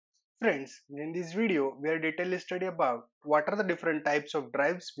Friends, in this video, we are detailedly study about what are the different types of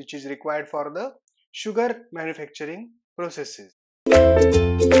drives which is required for the sugar manufacturing processes.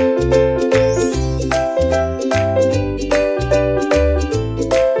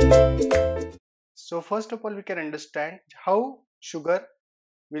 So first of all, we can understand how sugar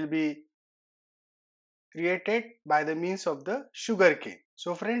will be created by the means of the sugar cane.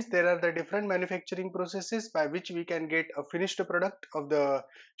 So friends, there are the different manufacturing processes by which we can get a finished product of the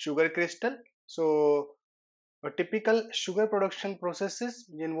sugar crystal. So a typical sugar production processes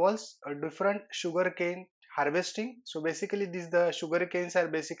involves a different sugar cane harvesting. So basically these the sugar canes are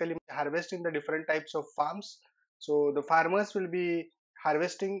basically harvested in the different types of farms. So the farmers will be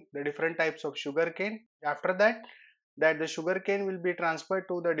harvesting the different types of sugar cane. After that the sugar cane will be transferred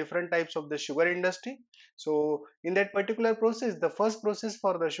to the different types of the sugar industry. So in that particular process, the first process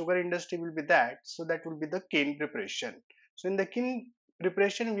for the sugar industry will be that will be the cane preparation. So in the cane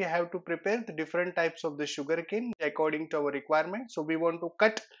preparation, we have to prepare the different types of the sugar cane according to our requirement. So we want to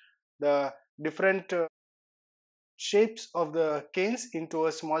cut the different shapes of the canes into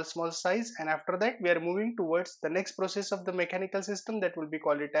a small size, and after that we are moving towards the next process of the mechanical system that will be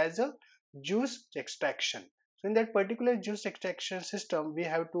called it as a juice extraction. So in that particular juice extraction system, we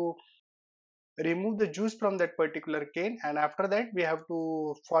have to remove the juice from that particular cane, and after that we have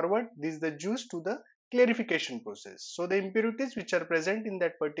to forward the juice to the clarification process. So the impurities which are present in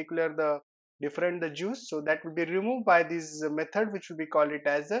that particular the juice, so that will be removed by this method which will be called it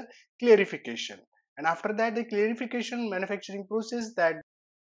as a clarification. And after that, the clarification manufacturing process, that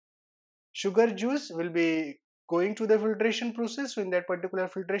sugar juice will be going to the filtration process. So in that particular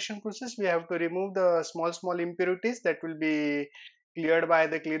filtration process, we have to remove the small impurities that will be cleared by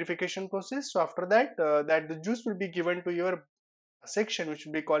the clarification process. So after that, that the juice will be given to your section which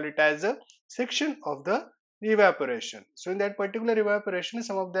will be called it as a section of the evaporation. So in that particular evaporation,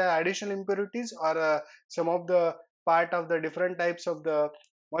 some of the additional impurities or some of the part of the different types of the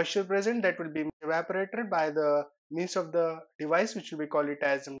moisture present, that will be evaporated by the means of the device which will be called it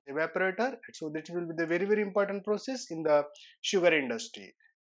as an evaporator. So that will be the very important process in the sugar industry.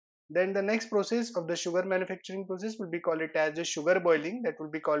 Then the next process of the sugar manufacturing process will be called it as a sugar boiling, that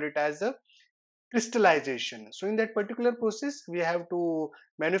will be called it as a crystallization. So in that particular process, we have to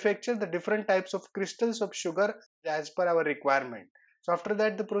manufacture the different types of crystals of sugar as per our requirement. So after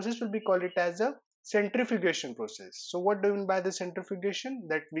that, the process will be called it as a centrifugation process. So what do you mean by the centrifugation,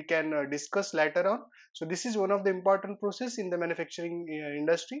 that we can discuss later on. So this is one of the important process in the manufacturing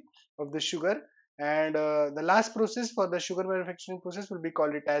industry of the sugar. And the last process for the sugar manufacturing process will be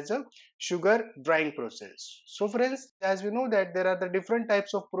called it as a sugar drying process. So friends, as we know that there are the different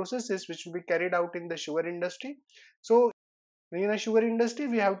types of processes which will be carried out in the sugar industry. So in a sugar industry,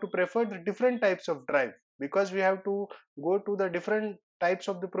 we have to prefer the different types of drive, because we have to go to the different types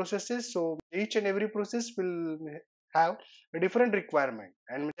of the processes. So each and every process will have a different requirement,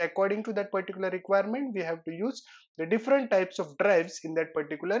 and according to that particular requirement, we have to use the different types of drives in that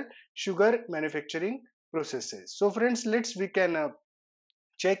particular sugar manufacturing processes. So friends, we can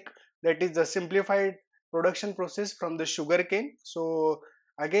check, that is the simplified production process from the sugar cane. So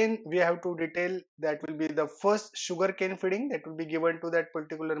again, we have to detail, that will be the first sugar cane feeding that will be given to that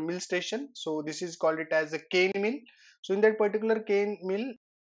particular mill station. So this is called it as a cane mill. So in that particular cane mill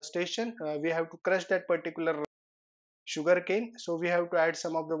station, we have to crush that particular sugar cane. So we have to add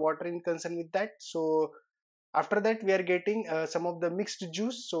some of the water in concern with that. So after that, we are getting some of the mixed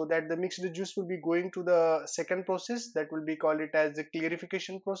juice, so that the mixed juice will be going to the second process, that will be called it as the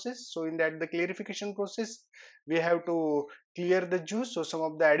clarification process. So in that the clarification process, we have to clear the juice. So some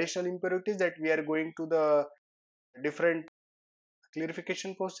of the additional impurities that we are going to the different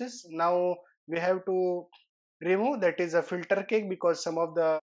clarification process. Now we have to remove, that is a filter cake, because some of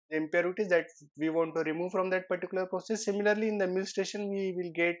the impurities that we want to remove from that particular process. Similarly, in the mill station, we will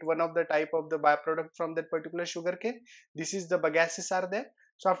get one of the type of the byproduct from that particular sugar cane. This is the bagases are there.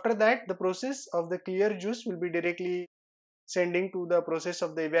 So after that, the process of the clear juice will be directly sending to the process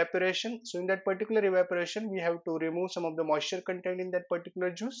of the evaporation. So in that particular evaporation, we have to remove some of the moisture contained in that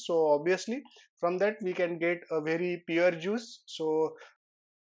particular juice. So obviously from that we can get a very pure juice. So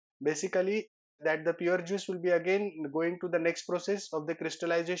basically, that the pure juice will be again going to the next process of the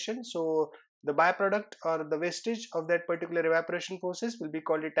crystallization. So the byproduct or the wastage of that particular evaporation process will be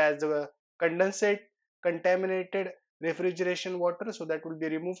called it as the condensate contaminated refrigeration water, so that will be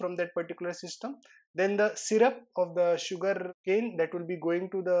removed from that particular system. Then the syrup of the sugar cane, that will be going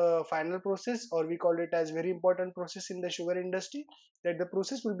to the final process, or we call it as very important process in the sugar industry, that the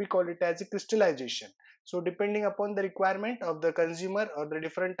process will be called it as a crystallization. So depending upon the requirement of the consumer, or the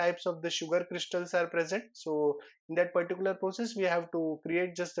different types of the sugar crystals are present, so in that particular process we have to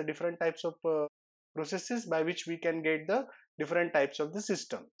create just the different types of processes by which we can get the different types of the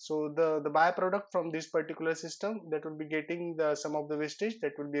system. So the byproduct from this particular system, that will be getting the some of the wastage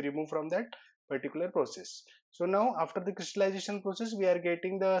that will be removed from that particular process. So now after the crystallization process, we are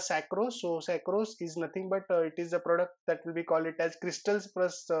getting the saccharose. So saccharose is nothing but it is a product that will be called it as crystals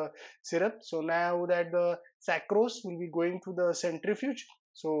plus syrup. So now that the saccharose will be going to the centrifuge,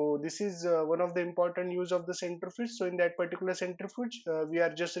 so this is one of the important use of the centrifuge. So in that particular centrifuge, we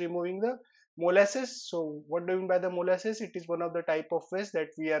are just removing the molasses. So what do you mean by the molasses? It is one of the type of waste that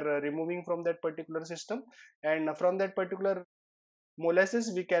we are removing from that particular system, and from that particular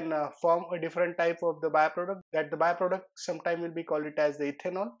molasses we can form a different type of the byproduct, that the byproduct sometime will be called it as the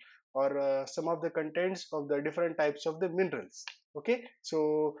ethanol, or some of the contents of the different types of the minerals. Okay,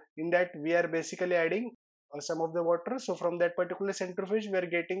 so in that we are basically adding some of the water. So from that particular centrifuge we are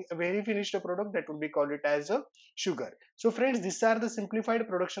getting a very finished product that will be called it as a sugar. So friends, these are the simplified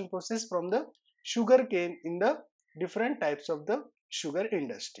production process from the sugar cane in the different types of the sugar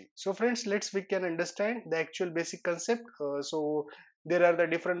industry. So friends, let's we can understand the actual basic concept. So there are the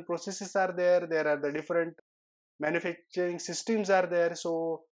different processes are there are the different manufacturing systems are there.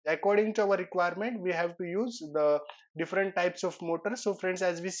 So according to our requirement we have to use the different types of motor. So friends,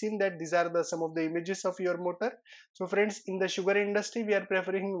 as we seen that these are the some of the images of your motor. So friends, in the sugar industry we are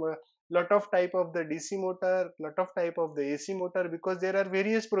preferring lot of type of the DC motor, lot of type of the AC motor, because there are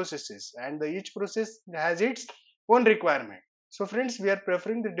various processes and each process has its own requirement. So friends, we are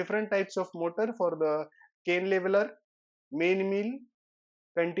preferring the different types of motor for the cane leveler, main mill,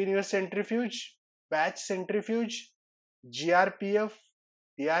 continuous centrifuge, batch centrifuge, GRPF,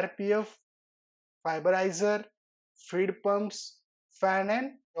 TRPF, fiberizer, feed pumps, fan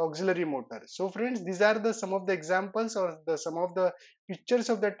and auxiliary motor. So friends, these are the some of the examples or the some of the pictures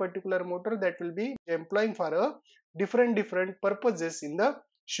of that particular motor that will be employing for a different purposes in the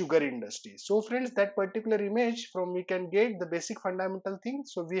sugar industry. So friends, that particular image from we can get the basic fundamental thing.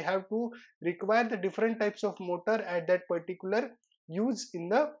 So we have to require the different types of motor at that particular use in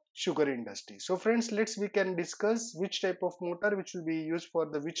the sugar industry. So friends, let's we can discuss which type of motor which will be used for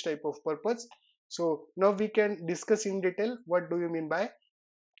the which type of purpose. So now we can discuss in detail what do you mean by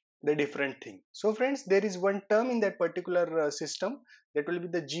the different thing. So friends, there is one term in that particular system, that will be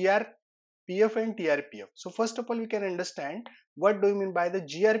the GRPF and TRPF. So first of all, we can understand what do you mean by the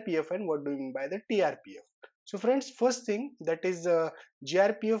GRPF and what do you mean by the TRPF. So friends, first thing, that is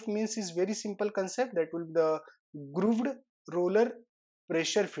GRPF means is very simple concept, that will be the grooved roller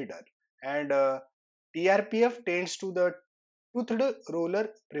pressure feeder, and TRPF tends to the toothed roller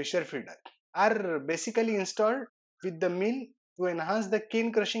pressure feeder, are basically installed with the mill to enhance the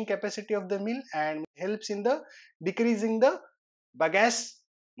cane crushing capacity of the mill and helps in the decreasing the bagasse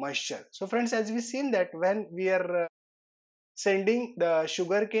moisture. So friends, as we seen that when we are sending the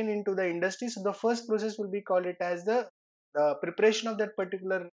sugar cane into the industry, so the first process will be called it as the preparation of that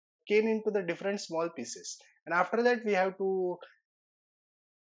particular cane into the different small pieces, and after that we have to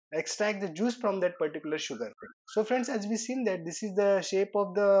extract the juice from that particular sugar cane. So friends, as we seen that this is the shape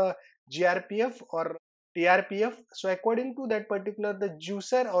of the GRPF or TRPF. So according to that particular the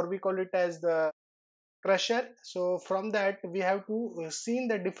juicer, or we call it as the crusher, so from that we have to see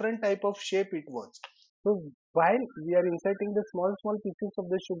the different type of shape it was. So while we are inserting the small pieces of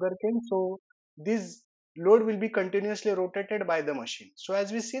the sugar cane, so this load will be continuously rotated by the machine. So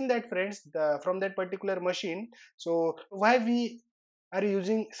as we seen that friends, from that particular machine, so why we are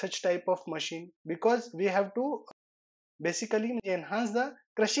using such type of machine, because we have to basically enhance the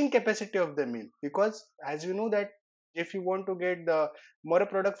crushing capacity of the mill, because as you know that if you want to get the more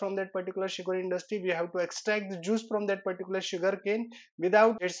product from that particular sugar industry, we have to extract the juice from that particular sugar cane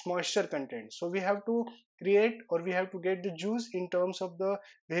without its moisture content. So we have to create, or we have to get the juice in terms of the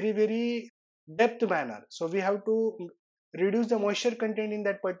very depth manner. So we have to reduce the moisture content in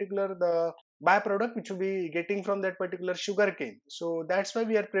that particular the byproduct which will be getting from that particular sugar cane. So that's why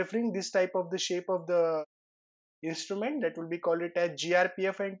we are preferring this type of the shape of the instrument, that will be called it as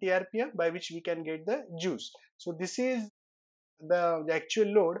GRPF and TRPF, by which we can get the juice. So this is the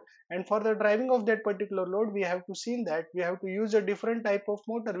actual load, and for the driving of that particular load we have to see that we have to use a different type of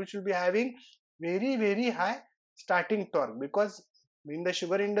motor which will be having very high starting torque, because in the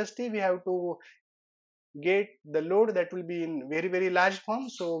sugar industry we have to get the load that will be in very large form.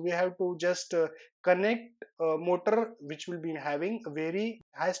 So we have to just connect a motor which will be having a very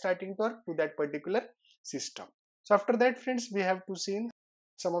high starting torque to that particular system. So after that, friends, we have to see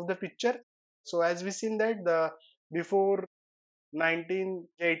some of the picture. So as we seen that the before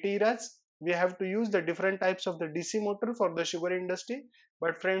 1980 eras, we have to use the different types of the DC motor for the sugar industry.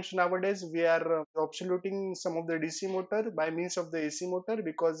 But friends, nowadays we are obsoleting some of the DC motor by means of the AC motor,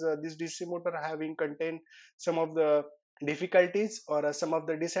 because this DC motor having contain some of the difficulties or some of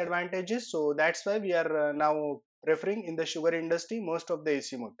the disadvantages. So that's why we are now preferring in the sugar industry most of the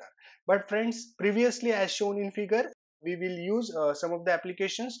AC motor. But friends, previously as shown in figure, we will use some of the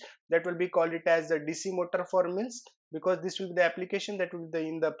applications that will be called it as the DC motor for mills, because this will be the application that will be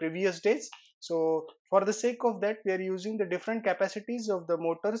in the previous days. So for the sake of that, we are using the different capacities of the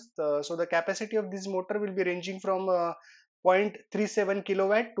motors. So the capacity of this motor will be ranging from 0.37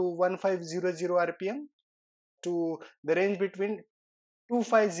 kilowatt to 1500 rpm, to the range between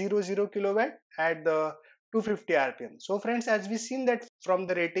 2500 kilowatt at the 250 rpm. So friends, as we seen that from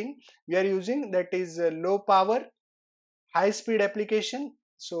the rating, we are using that is low power high speed application.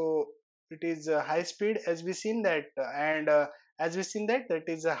 So it is high speed as we seen that, and as we seen that, that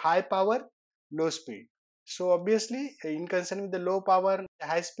is a high power low speed. So obviously in concern with the low power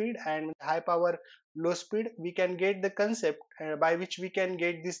high speed and high power low speed, we can get the concept by which we can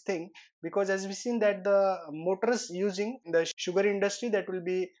get this thing, because as we seen that the motors using in the sugar industry, that will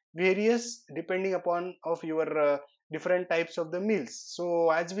be various depending upon of your different types of the mills. So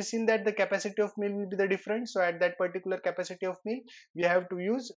as we seen that the capacity of mill will be the different, so at that particular capacity of mill, we have to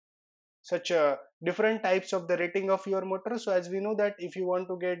use such different types of the rating of your motor. So as we know that if you want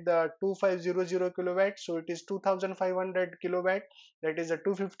to get the 2500 kilowatt, so it is 2500 kilowatt, that is a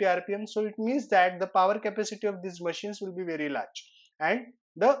 250 rpm. So it means that the power capacity of these machines will be very large, and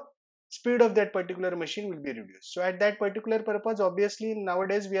the speed of that particular machine will be reduced. So at that particular purpose, obviously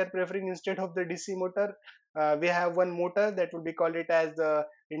nowadays we are preferring, instead of the DC motor, we have one motor that will be called it as the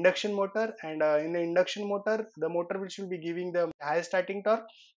induction motor. And in the induction motor, the motor which will be giving the high starting torque,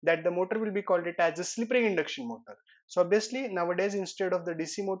 that the motor will be called it as a slip ring induction motor. So obviously nowadays instead of the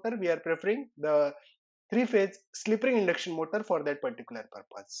DC motor, we are preferring the three phase slip ring induction motor for that particular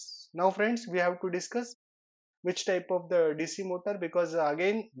purpose. Now friends, we have to discuss which type of the DC motor, because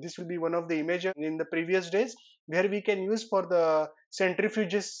again this will be one of the image in the previous days where we can use for the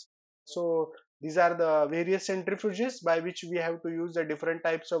centrifuges. So these are the various centrifuges by which we have to use the different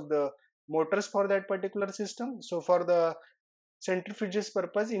types of the motors for that particular system. So for the centrifuges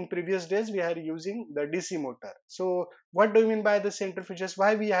purpose, in previous days we are using the DC motor. So what do you mean by the centrifuges,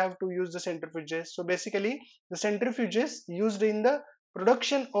 why we have to use the centrifuges? So basically the centrifuges used in the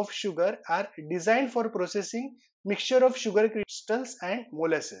production of sugar are designed for processing mixture of sugar crystals and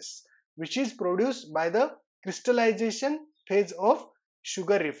molasses, which is produced by the crystallization phase of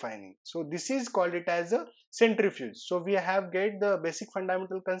sugar refining. So this is called it as a centrifuge. So we have get the basic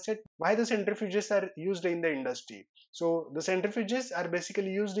fundamental concept why the centrifuges are used in the industry. So the centrifuges are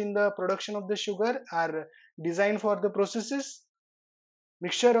basically used in the production of the sugar, are designed for the processes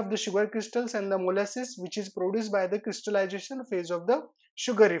mixture of the sugar crystals and the molasses, which is produced by the crystallization phase of the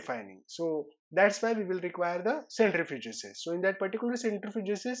sugar refining. So that's why we will require the centrifuges. So in that particular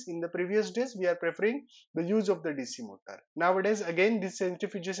centrifuges, in the previous days we are preferring the use of the DC motor. Nowadays again these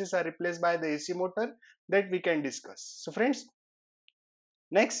centrifuges are replaced by the AC motor that we can discuss. So friends,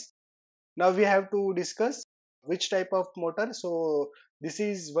 next, now we have to discuss which type of motor. So this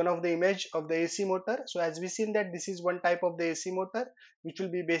is one of the image of the AC motor. So as we seen that this is one type of the AC motor which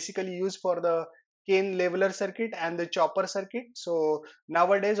will be basically used for the cane leveler circuit and the chopper circuit. So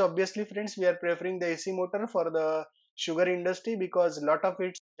nowadays obviously friends, we are preferring the AC motor for the sugar industry because a lot of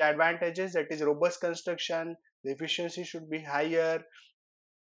its advantages, that is robust construction, the efficiency should be higher,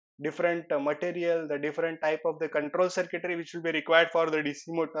 different material, the different type of the control circuitry which will be required for the DC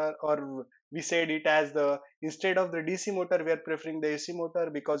motor, or we said it as the, instead of the DC motor we are preferring the AC motor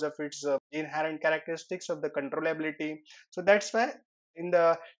because of its inherent characteristics of the controllability. So that's why in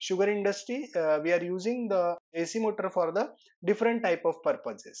the sugar industry we are using the AC motor for the different type of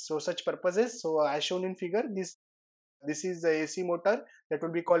purposes. So such purposes, so as shown in figure, this is the AC motor that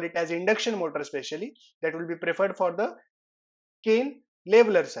will be called it as induction motor, especially that will be preferred for the cane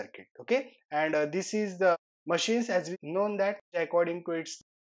leveler circuit. Okay, and this is the machines as we known that according to its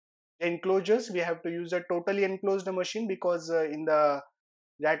enclosures, we have to use a totally enclosed machine because in the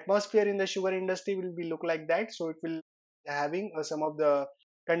atmosphere in the sugar industry will be look like that, so it will having some of the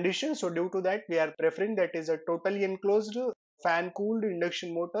conditions. So due to that we are preferring that is a totally enclosed fan cooled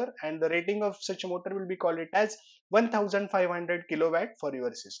induction motor, and the rating of such motor will be called it as 1500 kilowatt for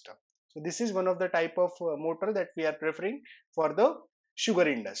your system. So this is one of the type of motor that we are preferring for the sugar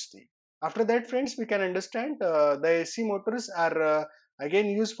industry. After that, friends, we can understand the AC motors are again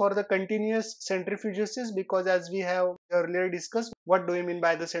used for the continuous centrifuges, because as we have earlier discussed, what do you mean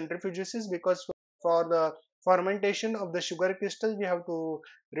by the centrifuges? Because for the fermentation of the sugar crystal, we have to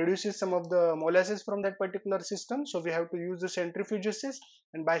reduce some of the molasses from that particular system. So we have to use the centrifuges,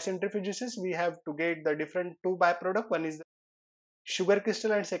 and by centrifuges we have to get the different two byproduct. One is the sugar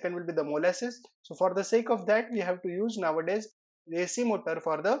crystal and second will be the molasses. So for the sake of that, we have to use nowadays AC motor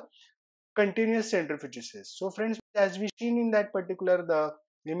for the continuous centrifuges. So friends, as we seen in that particular the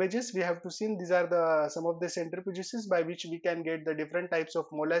images, we have to see these are the some of the centrifuges by which we can get the different types of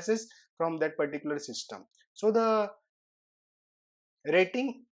molasses from that particular system. So the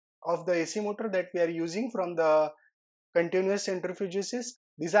rating of the AC motor that we are using from the continuous centrifuges,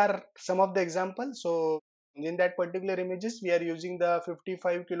 these are some of the examples. So in that particular images, we are using the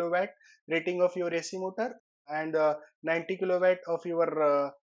 55 kilowatt rating of your AC motor, and 90 kilowatt of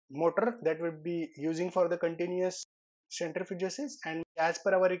your motor that will be using for the continuous centrifuges. And as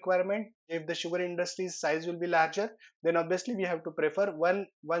per our requirement, if the sugar industry's size will be larger, then obviously we have to prefer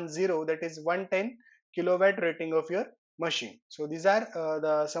 110, that is 110 kilowatt rating of your machine. So these are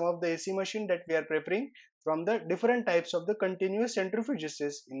the some of the AC machine that we are preferring from the different types of the continuous centrifuges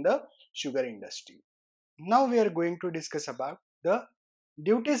in the sugar industry. Now we are going to discuss about the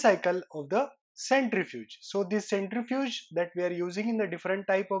duty cycle of the centrifuge. So this centrifuge that we are using in the different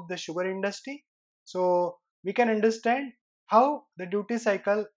type of the sugar industry, so we can understand how the duty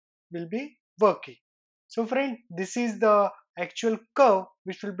cycle will be working. So friend, this is the actual curve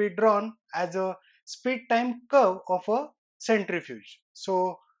which will be drawn as a speed time curve of a centrifuge.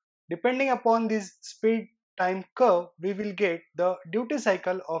 So depending upon this speed time curve, we will get the duty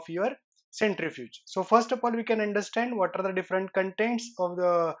cycle of your centrifuge. So first of all, we can understand what are the different contents of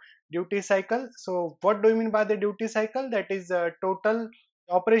the duty cycle. So what do you mean by the duty cycle? That is the total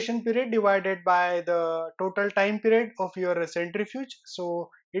operation period divided by the total time period of your centrifuge. So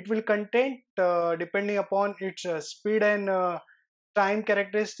it will contain depending upon its speed and time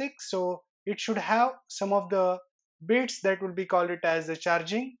characteristics. So it should have some of the bits that will be called it as the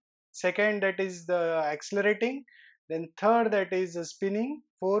charging, second that is the accelerating, then third that is the spinning,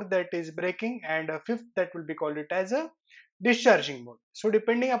 fourth that is braking, and fifth that will be called it as a discharging mode. So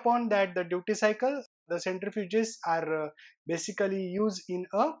depending upon that the duty cycle, the centrifuges are basically used in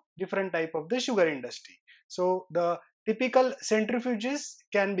a different type of the sugar industry. So the typical centrifuges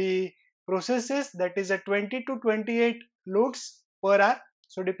can be processes that is a 20 to 28 loads per hour.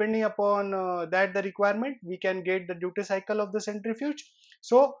 So depending upon that the requirement, we can get the duty cycle of the centrifuge.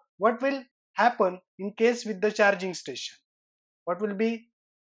 So what will happen in case with the charging station? What will be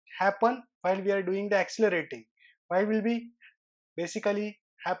happen while we are doing the accelerating? Why will be basically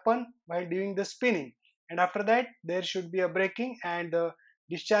happen while doing the spinning? And after that there should be a braking and the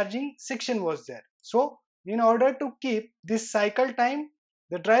discharging section was there. So in order to keep this cycle time,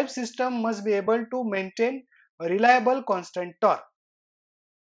 the drive system must be able to maintain a reliable constant torque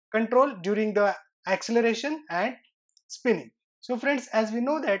control during the acceleration and spinning. So friends, as we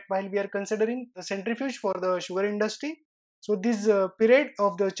know that while we are considering the centrifuge for the sugar industry, so this period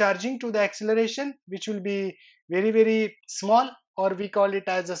of the charging to the acceleration, which will be very small, or we call it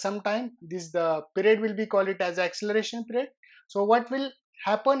as a sometime, this the period will be called it as acceleration period. So what will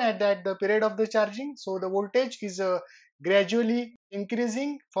happen at that the period of the charging? So the voltage is gradually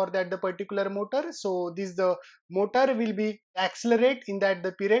increasing for that the particular motor. So this the motor will be accelerate in that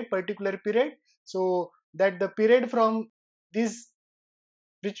the period particular period. So that the period from this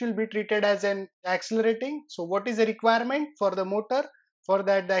which will be treated as an accelerating. So what is the requirement for the motor for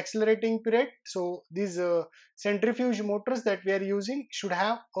that the accelerating period? So these centrifuge motors that we are using should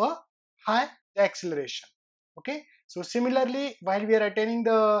have a high acceleration. Okay, so similarly while we are attaining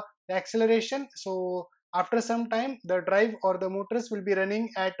the acceleration, so after some time the drive or the motors will be running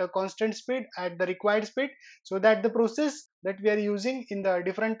at a constant speed at the required speed, so that the process that we are using in the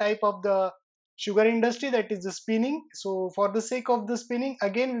different type of the sugar industry, that is the spinning. So for the sake of the spinning,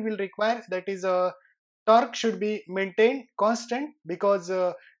 again we will require that is a torque should be maintained constant, because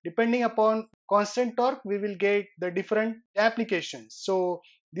depending upon constant torque we will get the different applications. So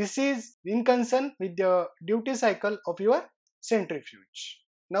this is in concern with the duty cycle of your centrifuge.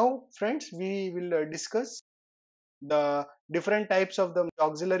 Now friends, we will discuss the different types of the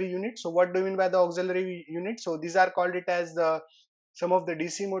auxiliary unit. So what do you mean by the auxiliary unit? So these are called it as the some of the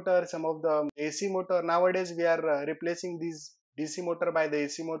DC motor, some of the AC motor. Nowadays we are replacing these DC motor by the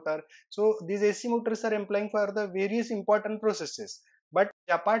AC motor. So these AC motors are employing for the various important processes. But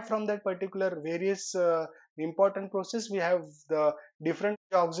apart from that particular various important process, we have the different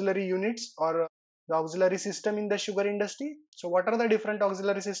auxiliary units or the auxiliary system in the sugar industry. So what are the different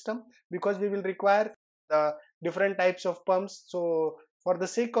auxiliary system? Because we will require the different types of pumps, so for the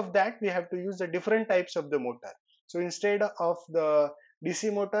sake of that we have to use the different types of the motor. So instead of the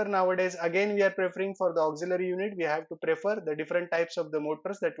DC motor, nowadays again we are preferring for the auxiliary unit, we have to prefer the different types of the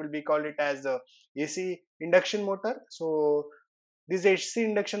motors, that will be called it as the AC induction motor. So these AC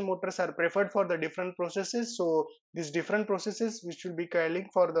induction motors are preferred for the different processes. So these different processes which will be calling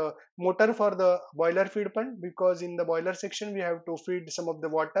for the motor for the boiler feed pump, because in the boiler section we have to feed some of the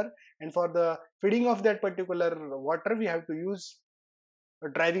water, and for the feeding of that particular water we have to use a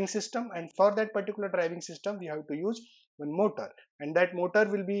driving system, and for that particular driving system we have to use one motor, and that motor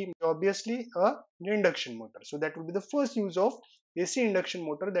will be obviously a induction motor. So that will be the first use of AC induction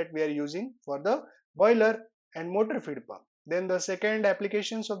motor that we are using for the boiler and motor feed pump. Then the second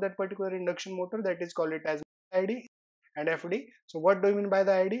applications of that particular induction motor, that is called it as ID and FD. So what do you mean by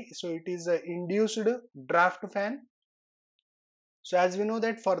the ID? So it is a induced draft fan. So as we know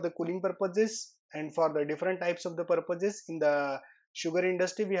that for the cooling purposes and for the different types of the purposes in the sugar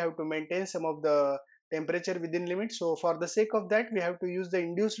industry, we have to maintain some of the temperature within limits. So for the sake of that, we have to use the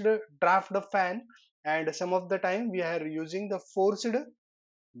induced draft fan, and some of the time we are using the forced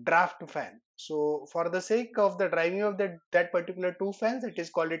draft fan. So for the sake of the driving of that particular two fans, it is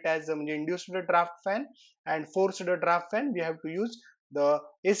called it as induced draft fan and forced draft fan, we have to use the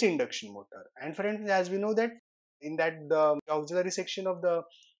AC induction motor. And friends, as we know that in that the auxiliary section of the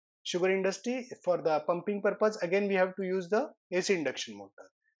sugar industry, for the pumping purpose, again we have to use the AC induction motor.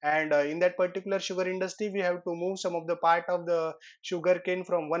 And in that particular sugar industry, we have to move some of the part of the sugar cane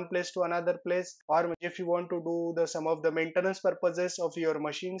from one place to another place, or if you want to do the some of the maintenance purposes of your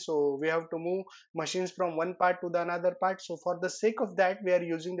machine, so we have to move machines from one part to the another part. So for the sake of that, we are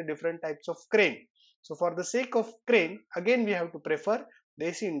using the different types of crane. So for the sake of crane, again we have to prefer the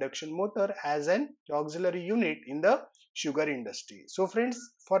AC induction motor as an auxiliary unit in the sugar industry. So friends,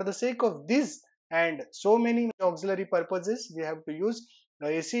 for the sake of this and so many auxiliary purposes, we have to use the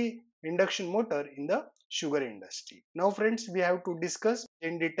AC induction motor in the sugar industry. Now friends, we have to discuss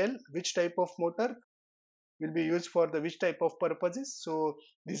in detail which type of motor will be used for the which type of purposes. So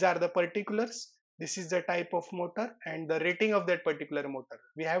these are the particulars. This is the type of motor and the rating of that particular motor.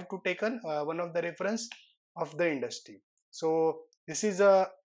 We have to taken one of the reference of the industry. So this is a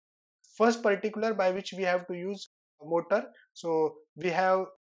first particular by which we have to use a motor. So we have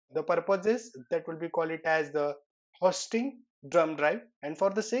the purposes, that will be called it as the hosting drum drive, and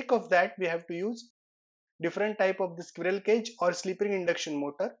for the sake of that we have to use different type of the squirrel cage or slip ring induction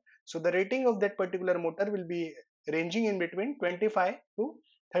motor. So the rating of that particular motor will be ranging in between 25 to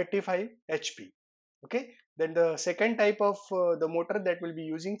 35 HP. Okay, then the second type of the motor that will be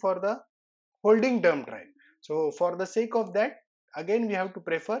using for the holding drum drive. So for the sake of that, again we have to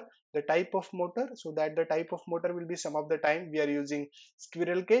prefer the type of motor, so that the type of motor will be some of the time we are using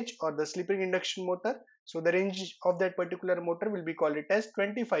squirrel cage or the slip ring induction motor. So the range of that particular motor will be called it as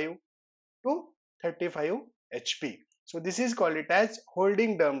 25 to 35 HP. So this is called it as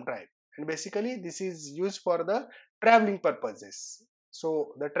holding drum drive, and basically this is used for the traveling purposes.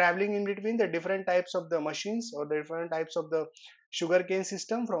 So the traveling in between the different types of the machines or the different types of the sugarcane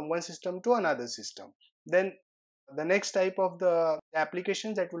system from one system to another system. Then the next type of the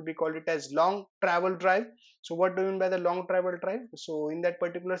applications, that will be called it as long travel drive. So what do you mean by the long travel drive? So in that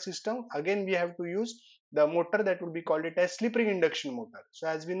particular system, again we have to use the motor that will be called it as slip ring induction motor. So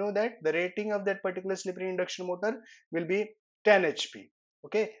as we know that the rating of that particular slip ring induction motor will be 10 HP.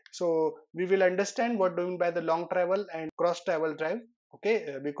 Okay, so we will understand what do you mean by the long travel and cross travel drive.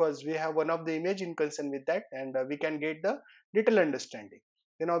 Okay, because we have one of the image in concern with that, and we can get the detailed understanding.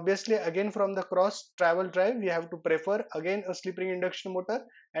 Then obviously again from the cross travel drive, we have to prefer again a slip ring induction motor,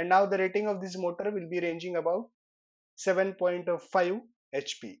 and now the rating of this motor will be ranging about 7.5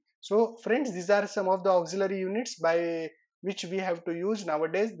 HP. So friends, these are some of the auxiliary units by which we have to use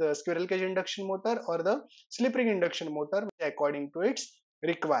nowadays the squirrel cage induction motor or the slip ring induction motor according to its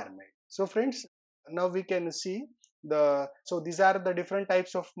requirement. So friends, now we can see so these are the different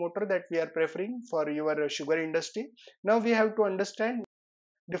types of motor that we are preferring for your sugar industry. Now we have to understand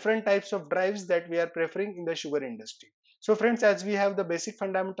different types of drives that we are preferring in the sugar industry. So friends, as we have the basic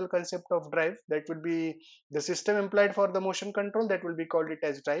fundamental concept of drive, that would be the system employed for the motion control, that will be called it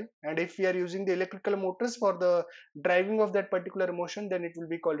as drive. And if we are using the electrical motors for the driving of that particular motion, then it will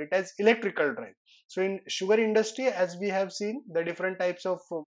be called it as electrical drive. So in sugar industry, as we have seen, the different types of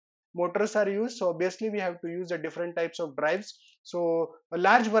motors are used. So obviously we have to use the different types of drives. So a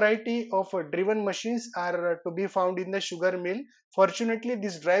large variety of driven machines are to be found in the sugar mill. Fortunately,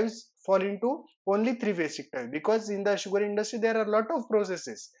 these drives fall into only three basic types, because in the sugar industry there are a lot of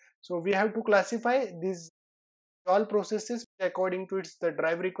processes. So we have to classify these all processes according to its the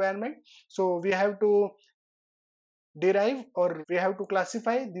drive requirement. So we have to derive, or we have to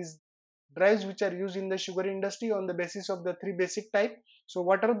classify these drives which are used in the sugar industry on the basis of the three basic type. So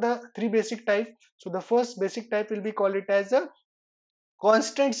what are the three basic type? So the first basic type will be called it as a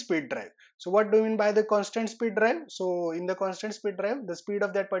constant speed drive. So what do you mean by the constant speed drive? So in the constant speed drive, the speed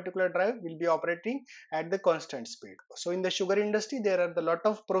of that particular drive will be operating at the constant speed. So in the sugar industry there are the lot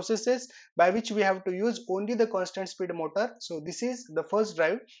of processes by which we have to use only the constant speed motor. So this is the first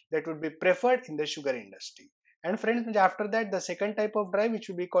drive that would be preferred in the sugar industry. And friends, after that, the second type of drive, which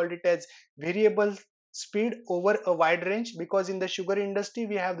will be called it as variable speed over a wide range, because in the sugar industry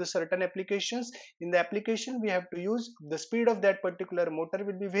we have the certain applications. In the application we have to use the speed of that particular motor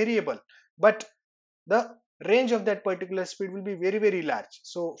will be variable, but the range of that particular speed will be very large.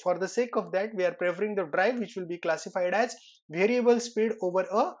 So for the sake of that, we are preferring the drive which will be classified as variable speed over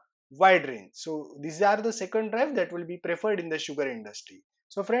a wide range. So these are the second drive that will be preferred in the sugar industry.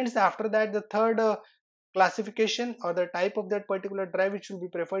 So friends, after that, the third classification or the type of that particular drive which will be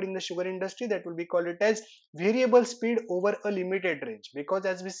preferred in the sugar industry, that will be called it as variable speed over a limited range, because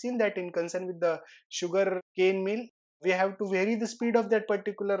as we seen that in concern with the sugar cane mill, we have to vary the speed of that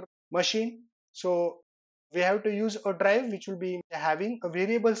particular machine. So we have to use a drive which will be having a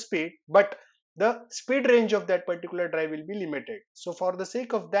variable speed, but the speed range of that particular drive will be limited. So for the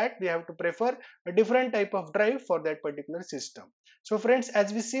sake of that, we have to prefer a different type of drive for that particular system. So friends,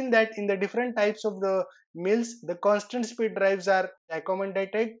 as we seen that in the different types of the mills, the constant speed drives are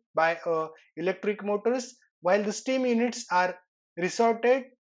accommodated by electric motors, while the steam units are resorted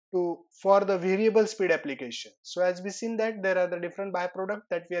to for the variable speed application. So as we seen that there are the different byproduct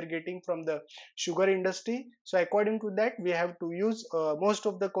that we are getting from the sugar industry. So according to that, we have to use most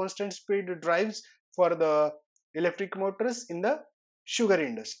of the constant speed drives for the electric motors in the sugar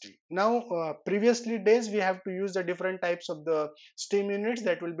industry. Now previously days we have to use the different types of the steam units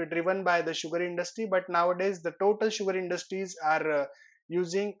that will be driven by the sugar industry, but nowadays the total sugar industries are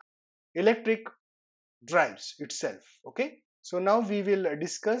using electric drives itself. Okay, so now we will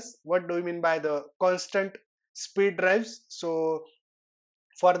discuss what do we mean by the constant speed drives. So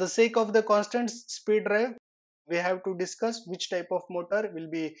for the sake of the constant speed drive, we have to discuss which type of motor will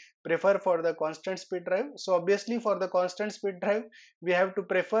be preferred for the constant speed drive. So obviously for the constant speed drive, we have to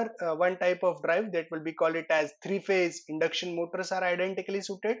prefer one type of drive that will be called it as three-phase induction motors are identically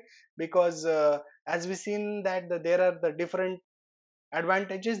suited, because as we seen that there are the different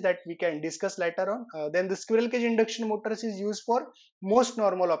advantages that we can discuss later on. Then the squirrel cage induction motors is used for most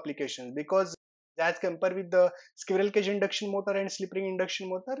normal applications, because as compared with the squirrel cage induction motor and slip ring induction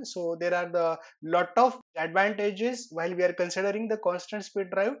motor, so there are the lot of advantages. While we are considering the constant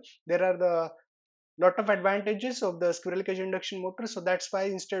speed drive, there are the lot of advantages of the squirrel cage induction motor. So that's why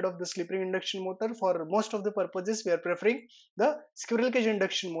instead of the slip ring induction motor, for most of the purposes we are preferring the squirrel cage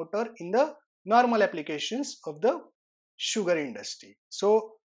induction motor in the normal applications of the sugar industry.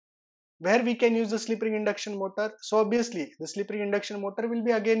 So where we can use the slip ring induction motor, so obviously the slip ring induction motor will be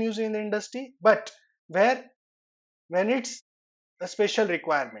again used in the industry, but where when it's a special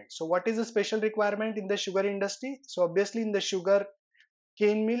requirement. So what is a special requirement in the sugar industry? So obviously in the sugar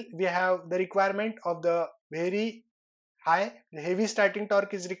cane mill we have the requirement of the very high heavy starting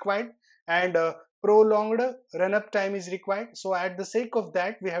torque is required, and prolonged run up time is required. So at the sake of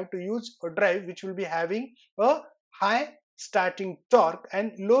that, we have to use a drive which will be having a high starting torque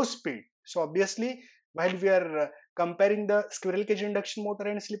and low speed. So obviously while we are comparing the squirrel cage induction motor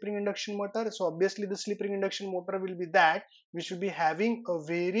and slip ring induction motor, so obviously the slip ring induction motor will be that which will be having a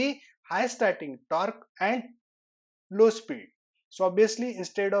very high starting torque and low speed. So obviously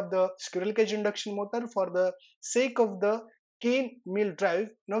instead of the squirrel cage induction motor, for the sake of the cane mill drive,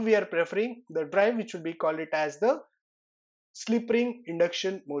 now we are preferring the drive which will be called it as the slip ring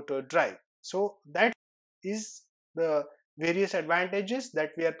induction motor drive. So that is the various advantages that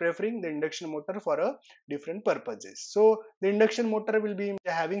we are preferring the induction motor for a different purposes. So the induction motor will be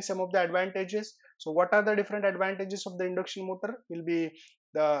having some of the advantages. So what are the different advantages of the induction motor? Will be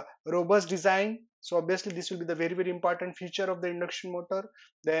the robust design. So obviously this will be the very important feature of the induction motor.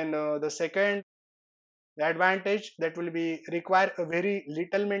 Then the second, the advantage that will be require a very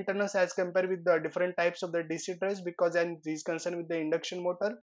little maintenance as compared with the different types of the DC drives, because and is concerned with the induction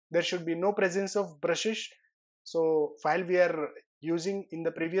motor, there should be no presence of brushes. So while we are using in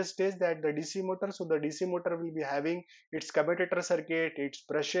the previous stage that the DC motor, so the DC motor will be having its commutator circuit, its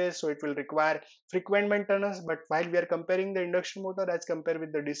brushes, so it will require frequent maintenance. But while we are comparing the induction motor as compared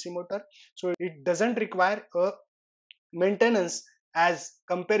with the DC motor, so it doesn't require a maintenance as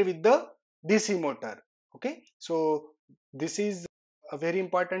compared with the DC motor. Okay, so this is a very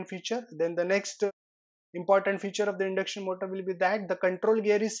important feature. Then the next important feature of the induction motor will be that the control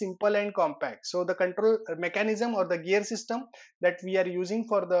gear is simple and compact. So the control mechanism or the gear system that we are using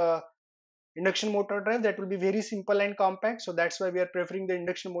for the induction motor drive, that will be very simple and compact. So that's why we are preferring the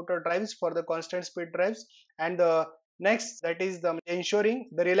induction motor drives for the constant speed drives. And the next, that is the ensuring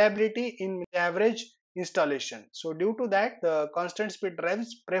the reliability in average installation. So due to that, the constant speed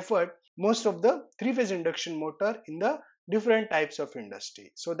drives preferred most of the three-phase induction motor in the different types of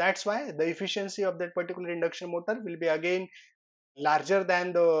industry. So that's why the efficiency of that particular induction motor will be again larger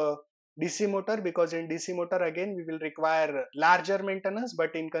than the DC motor, because in DC motor again we will require larger maintenance,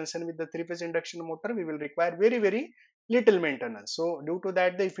 but in concern with the three-phase induction motor we will require very little maintenance. So due to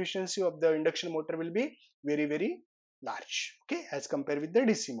that, the efficiency of the induction motor will be very large, okay, as compared with the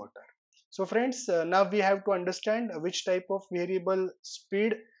DC motor. So friends, now we have to understand which type of variable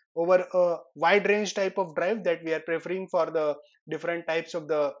speed over a wide range type of drive that we are preferring for the different types of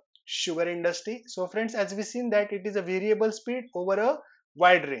the sugar industry. So friends, as we seen that it is a variable speed over a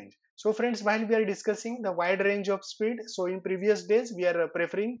wide range. So friends, while we are discussing the wide range of speed, so in previous days we are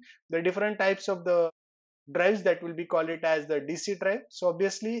preferring the different types of the drives that will be called it as the DC drive. So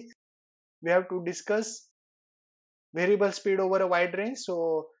obviously we have to discuss variable speed over a wide range.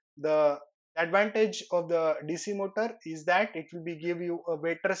 So the advantage of the DC motor is that it will be give you a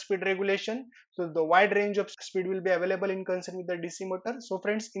better speed regulation. So the wide range of speed will be available in concern with the DC motor. So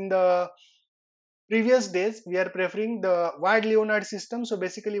friends, in the previous days we are preferring the wide Leonard system. So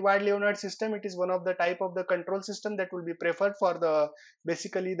basically wide Leonard system, it is one of the type of the control system that will be preferred for the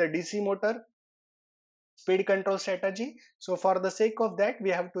basically the DC motor speed control strategy. So for the sake of that,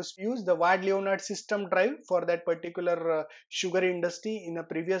 we have to use the wide Leonard system drive for that particular sugar industry in the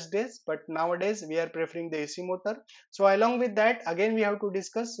previous days, but nowadays we are preferring the AC motor. So along with that, again we have to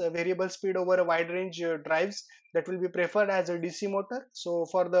discuss variable speed over a wide range drives that will be preferred as a DC motor. So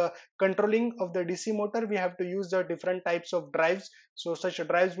for the controlling of the DC motor, we have to use the different types of drives. So such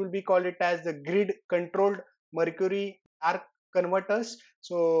drives will be called it as the grid controlled mercury arc converters.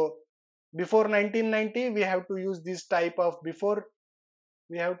 So before 1990 we have to use this type of, before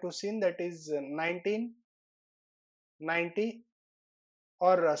we have to see that is 1990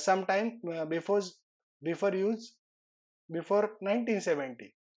 or sometime before use before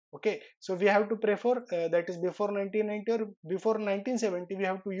 1970. Okay, so we have to prefer that is before 1990 or before 1970 we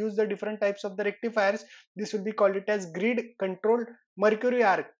have to use the different types of the rectifiers. This will be called it as grid controlled mercury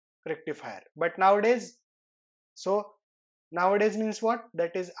arc rectifier. But nowadays, so nowadays means what,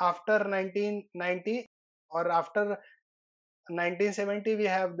 that is after 1990 or after 1970 we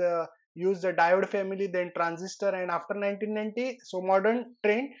have the use the diode family, then transistor, and after 1990, so modern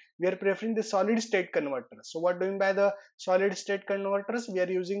trend we are preferring the solid state converters. So what doing by the solid state converters, we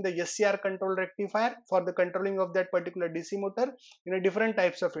are using the SCR control rectifier for the controlling of that particular DC motor in a different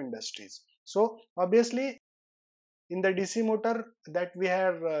types of industries. So obviously in the DC motor that we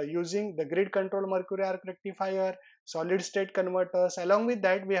are using the grid control mercury arc rectifier, solid state converters. Along with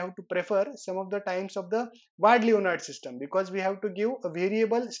that, we have to prefer some of the times of the wide Leonard system, because we have to give a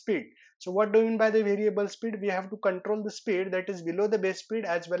variable speed. So what do you mean by the variable speed? We have to control the speed that is below the base speed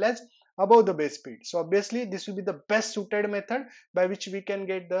as well as above the base speed. So obviously this will be the best suited method by which we can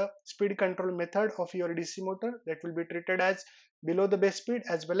get the speed control method of your DC motor, that will be treated as below the base speed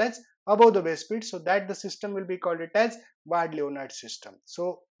as well as above the base speed, so that the system will be called it as wide Leonard system.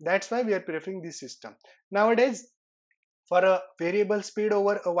 So that's why we are preferring this system. Nowadays, for a variable speed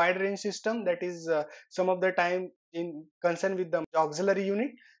over a wide range system, that is some of the time in concern with the auxiliary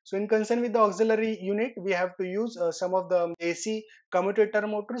unit. So in concern with the auxiliary unit, we have to use some of the AC commutator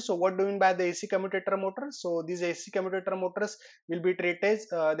motors. So what do you mean by the AC commutator motors? So these AC commutator motors will be treated,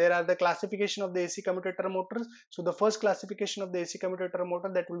 there are the classification of the AC commutator motors. So the first classification of the AC commutator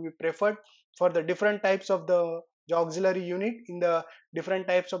motor that will be preferred for the different types of the auxiliary unit in the different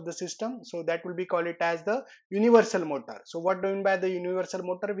types of the system, so that will be called it as the universal motor. So what do you mean by the universal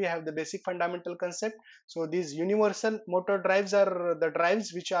motor? We have the basic fundamental concept. So these universal motor drives are the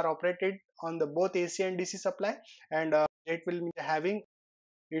drives which are operated on the both AC and DC supply, and it will be having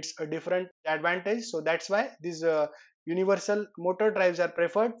its a different advantage. So that's why these universal motor drives are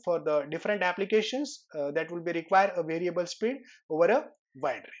preferred for the different applications that will be require a variable speed over a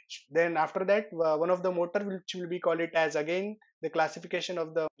wide range. Then after that, one of the motor which will be called it as again the classification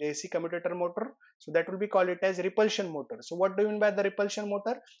of the AC commutator motor. So that will be called it as repulsion motor. So what do you mean by the repulsion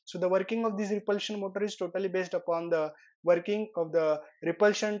motor? So the working of this repulsion motor is totally based upon the working of the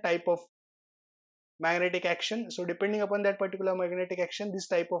repulsion type of magnetic action. So depending upon that particular magnetic action, this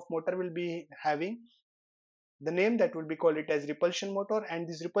type of motor will be having the name that will be called it as repulsion motor. And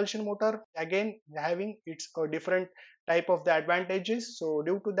this repulsion motor again having its a different type of the advantages. So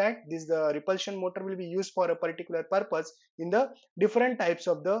due to that, this the repulsion motor will be used for a particular purpose in the different types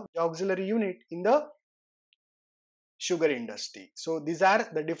of the auxiliary unit in the sugar industry. So these are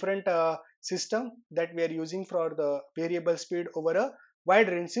the different system that we are using for the variable speed over a wide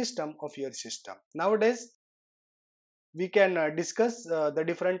range system of your system. Nowadays we can discuss the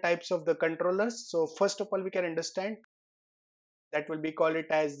different types of the controllers. So first of all we can understand that will be called it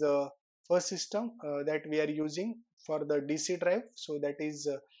as the first system that we are using for the DC drive. So that is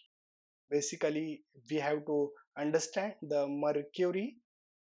basically we have to understand the mercury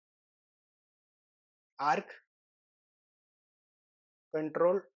arc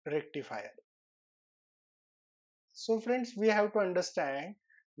control rectifier. So friends, we have to understand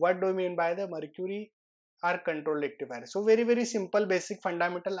what do we mean by the mercury arc control rectifier. So very simple basic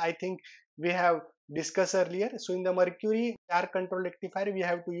fundamental I think we have discussed earlier. So in the mercury arc control rectifier we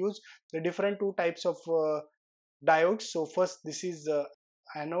have to use the different two types of diodes. So first this is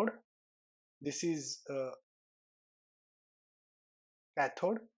anode, this is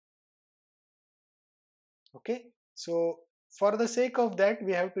cathode. Okay, so for the sake of that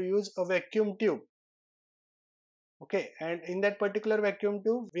we have to use a vacuum tube. Okay, and in that particular vacuum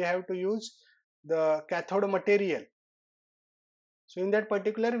tube we have to use the cathode material. So in that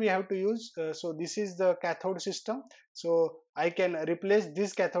particular we have to use so this is the cathode system. So I can replace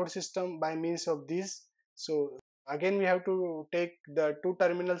this cathode system by means of this. So again we have to take the two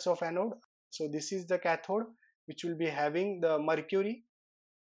terminals of anode. So this is the cathode which will be having the mercury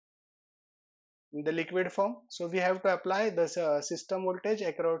in the liquid form. So we have to apply the system voltage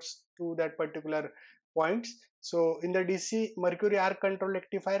across to that particular points. So in the DC mercury arc control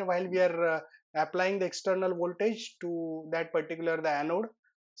rectifier, while we are applying the external voltage to that particular the anode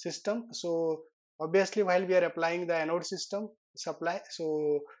system, so obviously while we are applying the anode system supply,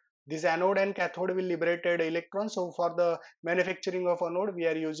 so this anode and cathode will liberated electrons. So for the manufacturing of anode we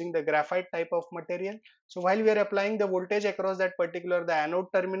are using the graphite type of material. So while we are applying the voltage across that particular the anode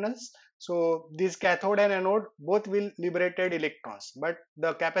terminals, so this cathode and anode both will liberated electrons, but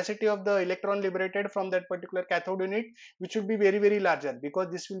the capacity of the electron liberated from that particular cathode unit which would be very larger,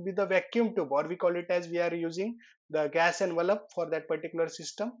 because this will be the vacuum tube, or we call it as we are using the gas envelope for that particular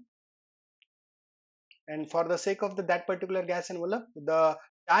system. And for the sake of that particular gas envelope, the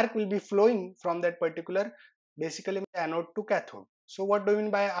arc will be flowing from that particular basically anode to cathode. So what do we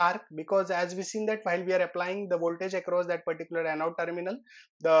mean by arc? Because as we seen that while we are applying the voltage across that particular anode terminal,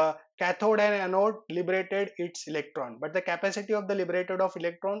 the cathode and anode liberated its electron, but the capacity of the liberated of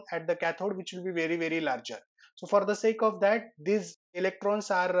electron at the cathode which will be very larger. So for the sake of that, these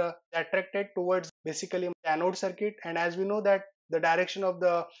electrons are attracted towards basically anode circuit, and as we know that the direction of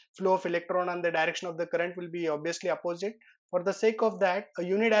the flow of electron and the direction of the current will be obviously opposite. For the sake of that, a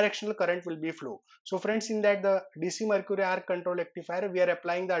unidirectional current will be flow. So friends, in that the DC mercury arc control rectifier, we are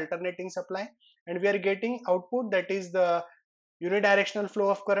applying the alternating supply and we are getting output that is the unidirectional flow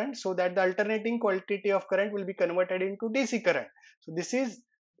of current, so that the alternating quantity of current will be converted into DC current. So this is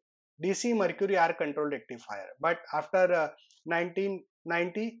DC mercury arc control rectifier. But after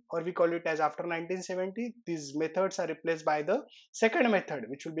 1990, or we call it as after 1970, these methods are replaced by the second method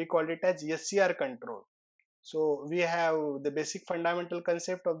which will be called it as SCR control. So we have the basic fundamental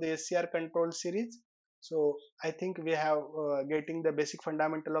concept of the SCR control series. So I think we have getting the basic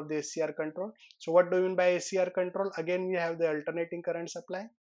fundamental of the SCR control. So what do you mean by SCR control? Again we have the alternating current supply.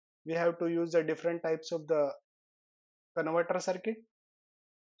 We have to use the different types of the converter circuit.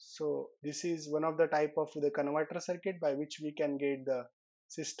 So this is one of the type of the converter circuit by which we can get the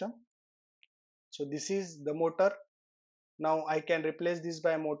system. So this is the motor. Now I can replace this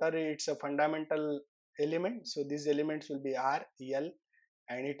by motor. It's a fundamental element. So these elements will be R, L,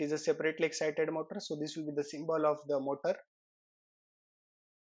 and it is a separately excited motor. So this will be the symbol of the motor.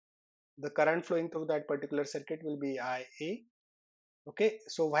 The current flowing through that particular circuit will be IA. Okay.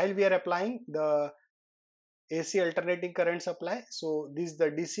 So while we are applying the AC alternating current supply, so this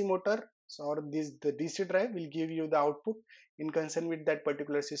the DC motor, so or this the DC drive will give you the output in concern with that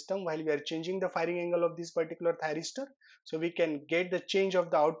particular system. While we are changing the firing angle of this particular thyristor, so we can get the change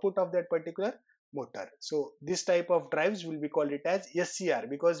of the output of that particular motor. So this type of drives will be called it as SCR,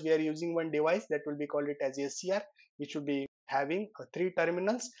 because we are using one device that will be called it as SCR, which will be having three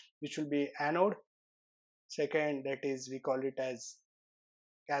terminals, which will be anode, second that is we call it as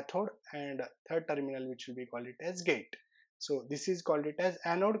cathode, and third terminal which will be called it as gate. So this is called it as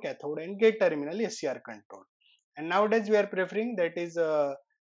anode, cathode and gate terminal SCR control. And nowadays we are preferring that is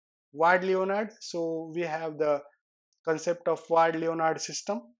Ward Leonard. So we have the concept of Ward Leonard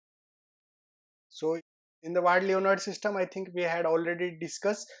system. So In the Ward-Leonard system, I think we had already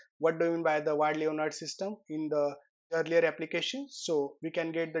discussed what do you mean by the Ward-Leonard system in the earlier application. So we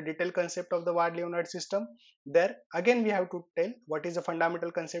can get the detailed concept of the Ward-Leonard system there. Again, we have to tell what is the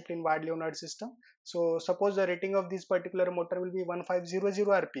fundamental concept in Ward-Leonard system. So suppose the rating of this particular motor will be 1500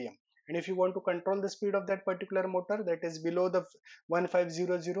 rpm. And if you want to control the speed of that particular motor that is below the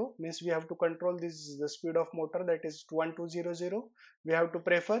 1500, means we have to control this the speed of motor that is 1200. We have to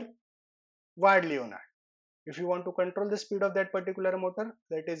prefer Ward-Leonard. If you want to control the speed of that particular motor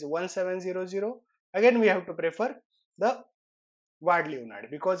that is 1700, again we have to prefer the Ward-Leonard,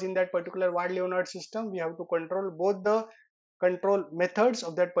 because in that particular Ward-Leonard system we have to control both the control methods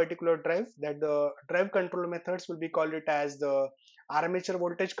of that particular drive. That the drive control methods will be called it as the armature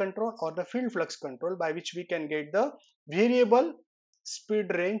voltage control or the field flux control, by which we can get the variable speed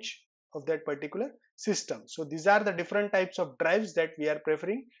range of that particular system. So these are the different types of drives that we are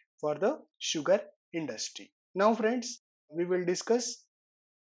preferring for the sugar industry. Now friends, we will discuss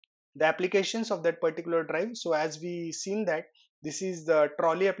the applications of that particular drive. So as we seen that this is the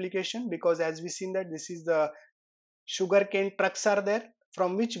trolley application, because as we seen that this is the sugarcane trucks are there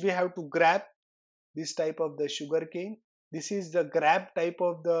from which we have to grab this type of the sugarcane. This is the grab type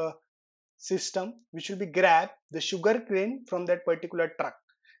of the system which will be grab the sugarcane from that particular truck,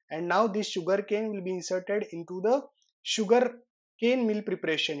 and now this sugarcane will be inserted into the sugarcane mill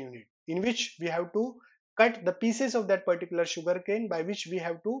preparation unit, in which we have to cut the pieces of that particular sugarcane, by which we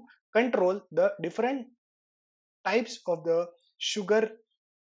have to control the different types of the sugar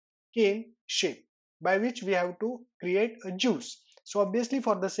cane shape, by which we have to create a juice. So obviously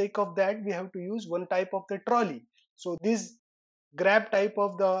for the sake of that we have to use one type of the trolley. So this grab type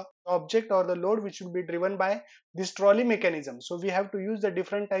of the object or the load which will be driven by this trolley mechanism. So we have to use the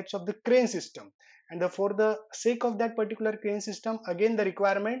different types of the crane system, and for the sake of that particular crane system, again the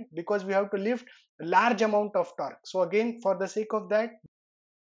requirement, because we have to lift a large amount of torque. So again for the sake of that,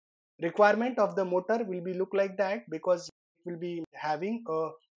 requirement of the motor will be look like that, because it will be having a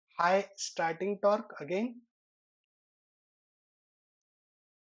high starting torque, again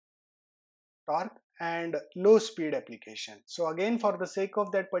torque, and low speed application. So again for the sake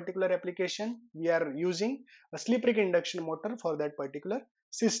of that particular application we are using a slip ring induction motor for that particular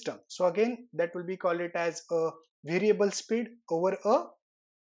system. So again that will be called it as a variable speed over a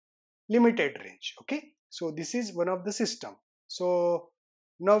limited range. Okay, so this is one of the system. So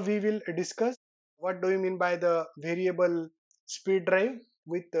now we will discuss what do you mean by the variable speed drive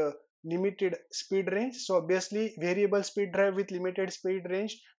with limited speed range. So obviously variable speed drive with limited speed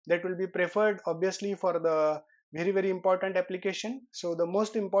range, that will be preferred obviously for the very important application. So the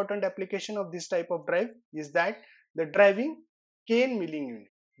most important application of this type of drive is that the driving cane milling unit,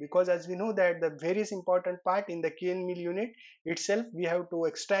 because as we know that the various important part in the cane mill unit itself, we have to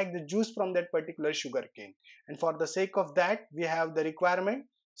extract the juice from that particular sugar cane, and for the sake of that we have the requirement.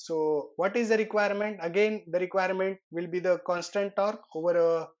 So what is the requirement? Again the requirement will be the constant torque over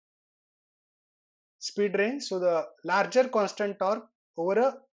a speed range. So the larger constant torque over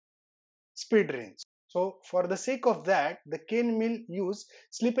a speed range. So for the sake of that, the cane mill use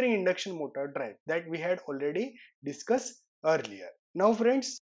slip ring induction motor drive that we had already discussed earlier. Now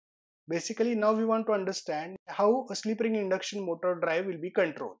friends, basically now we want to understand how a slip ring induction motor drive will be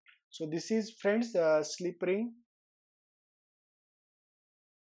controlled. So this is friends slip ring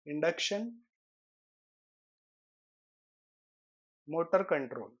induction motor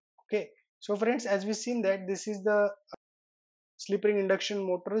control. Okay, so friends, as we seen that this is the slip ring induction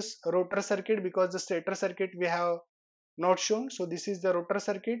motors rotor circuit, because the stator circuit we have not shown. So this is the rotor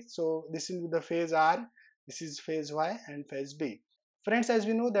circuit. So this is the phase R, this is phase Y and phase B. Friends, as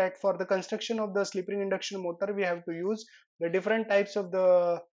we know that for the construction of the slip ring induction motor we have to use the different types of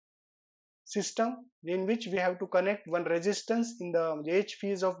the system, in which we have to connect one resistance in the H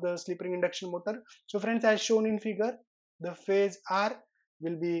phase of the slip ring induction motor. So friends, as shown in figure, the phase R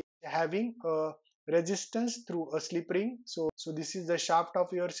will be having a resistance through a slip ring. So this is the shaft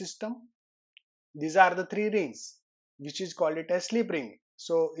of your system. These are the three rings which is called it as slip ring.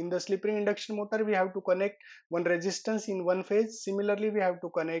 So in the slip ring induction motor we have to connect one resistance in one phase. Similarly we have to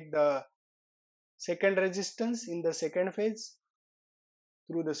connect the second resistance in the second phase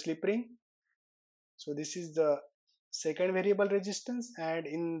through the slip ring. So this is the second variable resistance, and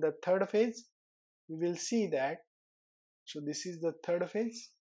in the third phase we will see that, so this is the third phase.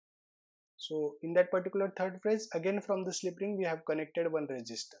 So in that particular third phase, again from the slip ring we have connected one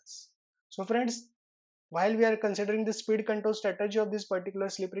resistance. So friends, while we are considering the speed control strategy of this particular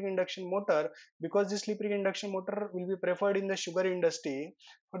slip ring induction motor, because this slip ring induction motor will be preferred in the sugar industry,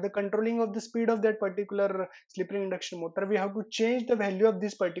 for the controlling of the speed of that particular slip ring induction motor, we have to change the value of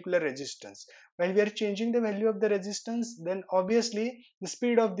this particular resistance. While we are changing the value of the resistance, then obviously the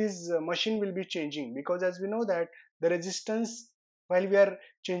speed of this machine will be changing, because as we know that the resistance, while we are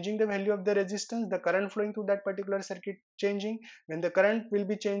changing the value of the resistance, the current flowing through that particular circuit changing. When the current will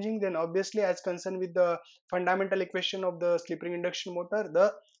be changing, then obviously as concerned with the fundamental equation of the slip ring induction motor,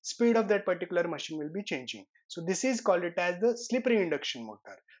 the speed of that particular machine will be changing. So this is called it as the slip ring induction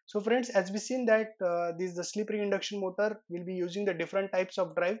motor. So friends, as we seen that this the slip ring induction motor will be using the different types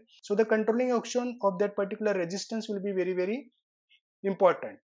of drive. So the controlling action of that particular resistance will be very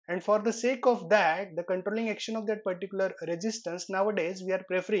important. And for the sake of that, the controlling action of that particular resistance, nowadays we are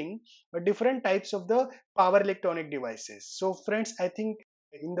preferring different types of the power electronic devices. So friends, I think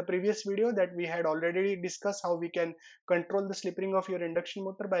in the previous video that we had already discussed how we can control the slip ring of your induction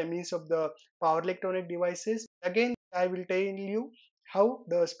motor by means of the power electronic devices. Again, I will tell you how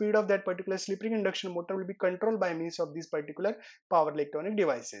the speed of that particular slip ring induction motor will be controlled by means of these particular power electronic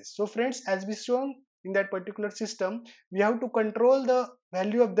devices. So friends, as we shown in that particular system, we have to control the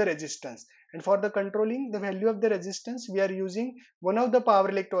value of the resistance, and for the controlling the value of the resistance, we are using one of the power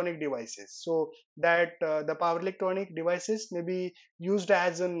electronic devices. So that the power electronic devices may be used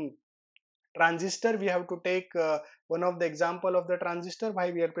as an transistor. We have to take one of the example of the transistor. Why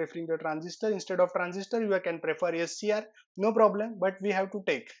we are preferring the transistor instead of transistor, you can prefer SCR, no problem, but we have to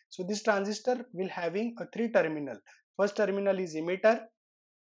take. So this transistor will having a three terminal. First terminal is emitter,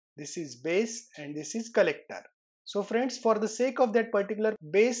 this is base, and this is collector. So friends, for the sake of that particular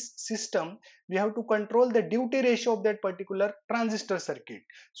base system, we have to control the duty ratio of that particular transistor circuit.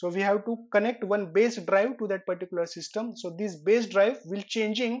 So we have to connect one base drive to that particular system. So this base drive will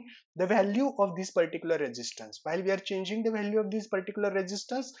changing the value of this particular resistance. While we are changing the value of this particular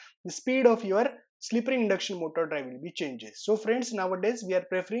resistance, the speed of your slip ring induction motor drive will be changes. So friends, nowadays we are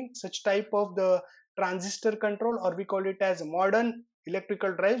preferring such type of the transistor control, or we call it as modern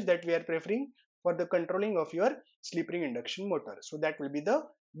electrical drives, that we are preferring for the controlling of your slip ring induction motor. So that will be the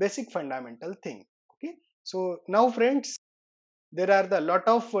basic fundamental thing. Okay, so now friends, there are the lot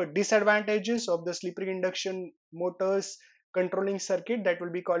of disadvantages of the slip ring induction motors controlling circuit, that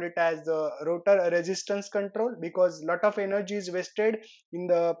will be called it as the rotor resistance control, because lot of energy is wasted in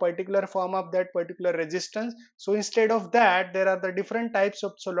the particular form of that particular resistance. So instead of that, there are the different types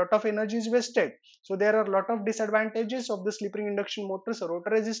of, so lot of energy is wasted. So there are a lot of disadvantages of the slip ring induction motors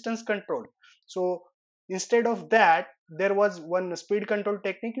rotor resistance control. So instead of that, there was one speed control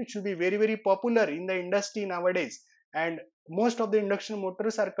technique which will be very popular in the industry nowadays, and most of the induction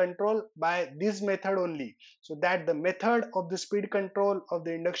motors are controlled by this method only. So that the method of the speed control of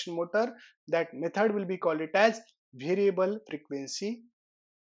the induction motor, that method will be called it as variable frequency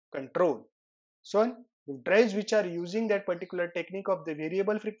control. So the drives which are using that particular technique of the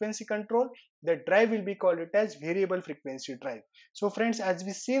variable frequency control, the drive will be called it as variable frequency drive. So friends, as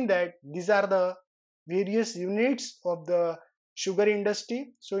we seen that these are the various units of the sugar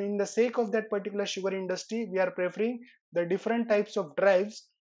industry. So in the sake of that particular sugar industry, we are preferring the different types of drives,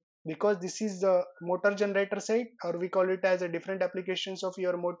 because this is the motor generator side, or we call it as a different applications of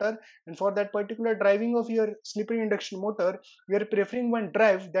your motor. And for that particular driving of your slip ring induction motor, we are preferring one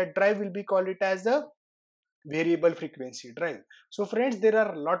drive, that drive will be called it as the variable frequency drive. So friends, there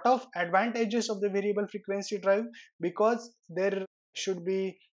are a lot of advantages of the variable frequency drive, because there should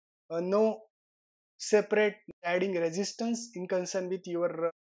be no separate adding resistance in concern with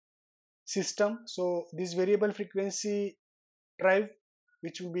your system. So this variable frequency drive,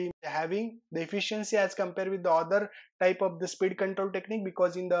 which will be having the efficiency as compared with the other type of the speed control technique,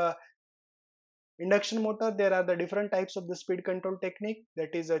 because in the induction motor there are the different types of the speed control technique, that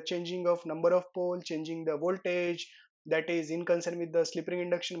is a changing of number of pole, changing the voltage. That is in concern with the slip ring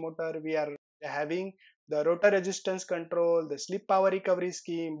induction motor, we are having the rotor resistance control, the slip power recovery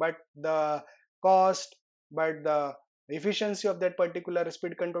scheme, but the cost, but the efficiency of that particular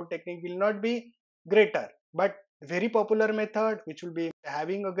speed control technique will not be greater. But very popular method which will be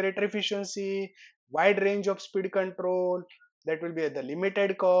having a greater efficiency, wide range of speed control, that will be at the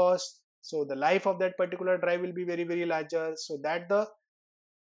limited cost. So the life of that particular drive will be very larger. So that the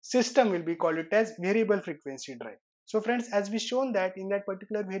system will be called it as variable frequency drive. So friends, as we shown that in that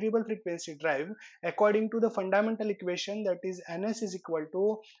particular variable frequency drive, according to the fundamental equation, that is Ns is equal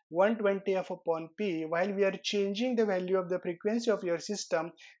to 120 F upon P, while we are changing the value of the frequency of your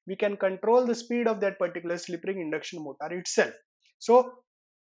system, we can control the speed of that particular slip ring induction motor itself. So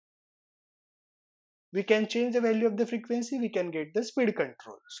we can change the value of the frequency, we can get the speed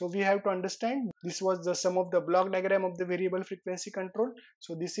control. So we have to understand this was the sum of the block diagram of the variable frequency control.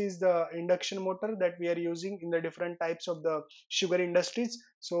 So this is the induction motor that we are using in the different types of the sugar industries.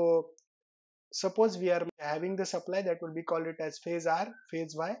 So suppose we are having the supply that will be called it as phase R,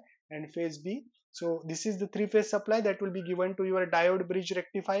 phase Y and phase B. So this is the three-phase supply that will be given to your diode bridge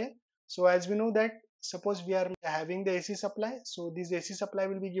rectifier. So as we know that suppose we are having the AC supply, so this AC supply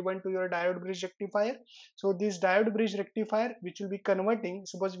will be given to your diode bridge rectifier. So this diode bridge rectifier which will be converting,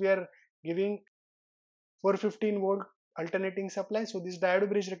 suppose we are giving 415 volt alternating supply, so this diode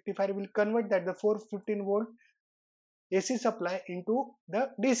bridge rectifier will convert that the 415 volt AC supply into the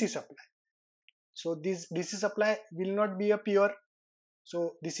DC supply. So this DC supply will not be a pure,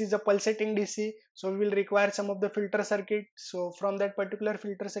 so this is a pulsating DC, so we will require some of the filter circuit. So from that particular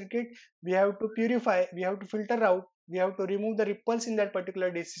filter circuit we have to purify, we have to filter out, we have to remove the ripples in that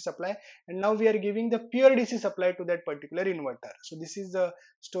particular DC supply, and now we are giving the pure DC supply to that particular inverter. So this is the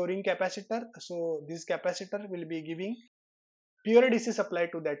storing capacitor, so this capacitor will be giving pure DC supply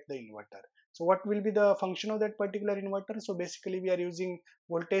to that the inverter. So what will be the function of that particular inverter? So basically we are using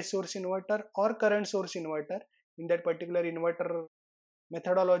voltage source inverter or current source inverter in that particular inverter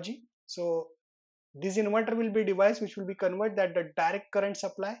methodology. So this inverter will be device which will be convert that the direct current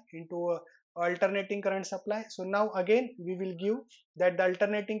supply into a alternating current supply. So now again we will give that the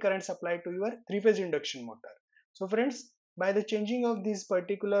alternating current supply to your three-phase induction motor. So friends, by the changing of this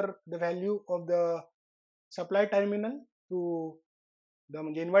particular the value of the supply terminal to the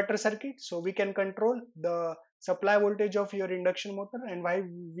inverter circuit, so we can control the supply voltage of your induction motor. And why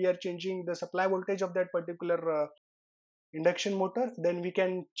we are changing the supply voltage of that particular induction motor, then we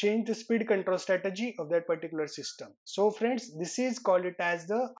can change the speed control strategy of that particular system. So friends, this is called it as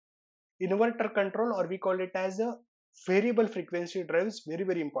the inverter control, or we call it as a variable frequency drives,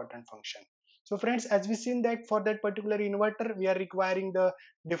 very important function. So friends, as we seen that for that particular inverter we are requiring the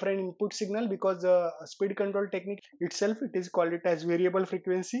different input signal, because the speed control technique itself it is called it as variable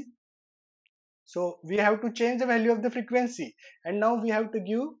frequency. So we have to change the value of the frequency, and now we have to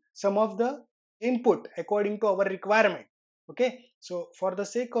give some of the input according to our requirement. Okay, so for the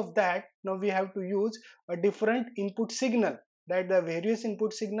sake of that, now we have to use a different input signal, that the various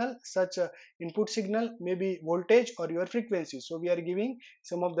input signal, such a input signal may be voltage or your frequency. So we are giving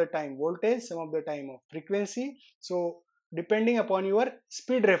some of the time voltage, some of the time of frequency, so depending upon your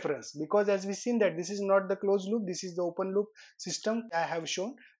speed reference, because as we seen that this is not the closed loop, this is the open loop system I have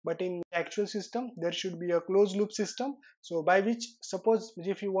shown. But in actual system there should be a closed loop system, so by which suppose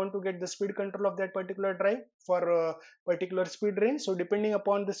if you want to get the speed control of that particular drive for a particular speed range, so depending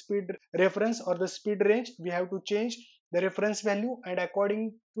upon the speed reference or the speed range we have to change the reference value, and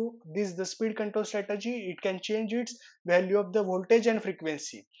according to this the speed control strategy it can change its value of the voltage and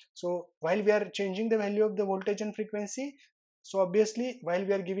frequency. So while we are changing the value of the voltage and frequency, so obviously while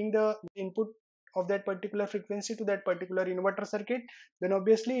we are giving the input of that particular frequency to that particular inverter circuit, then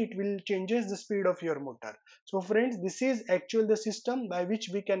obviously it will changes the speed of your motor. So friends, this is actual the system by which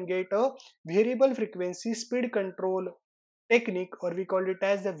we can get a variable frequency speed control technique, or we call it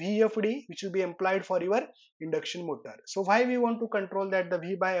as the VFD, which will be employed for your induction motor. So why we want to control that the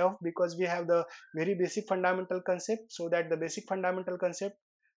V by F? Because we have the very basic fundamental concept. So that the basic fundamental concept,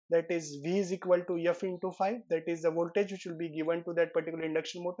 that is V is equal to F into 5, that is the voltage which will be given to that particular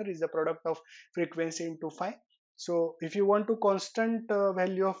induction motor is the product of frequency into 5. So if you want to constant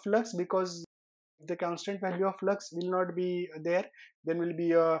value of flux, because the constant value of flux will not be there, then will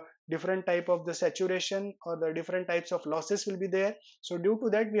be a different type of the saturation, or the different types of losses will be there. So due to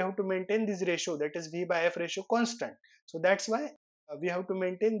that we have to maintain this ratio, that is V by F ratio constant. So that's why we have to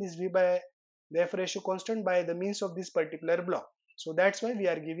maintain this V by F ratio constant by the means of this particular block. So that's why we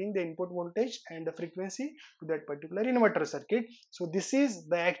are giving the input voltage and the frequency to that particular inverter circuit. So this is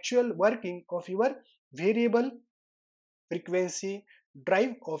the actual working of your variable frequency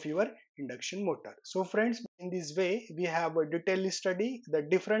drive of your induction motor. So friends, in this way we have a detailed study the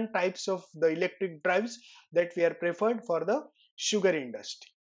different types of the electric drives that we are preferred for the sugar industry.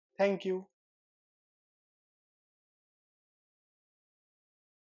 Thank you.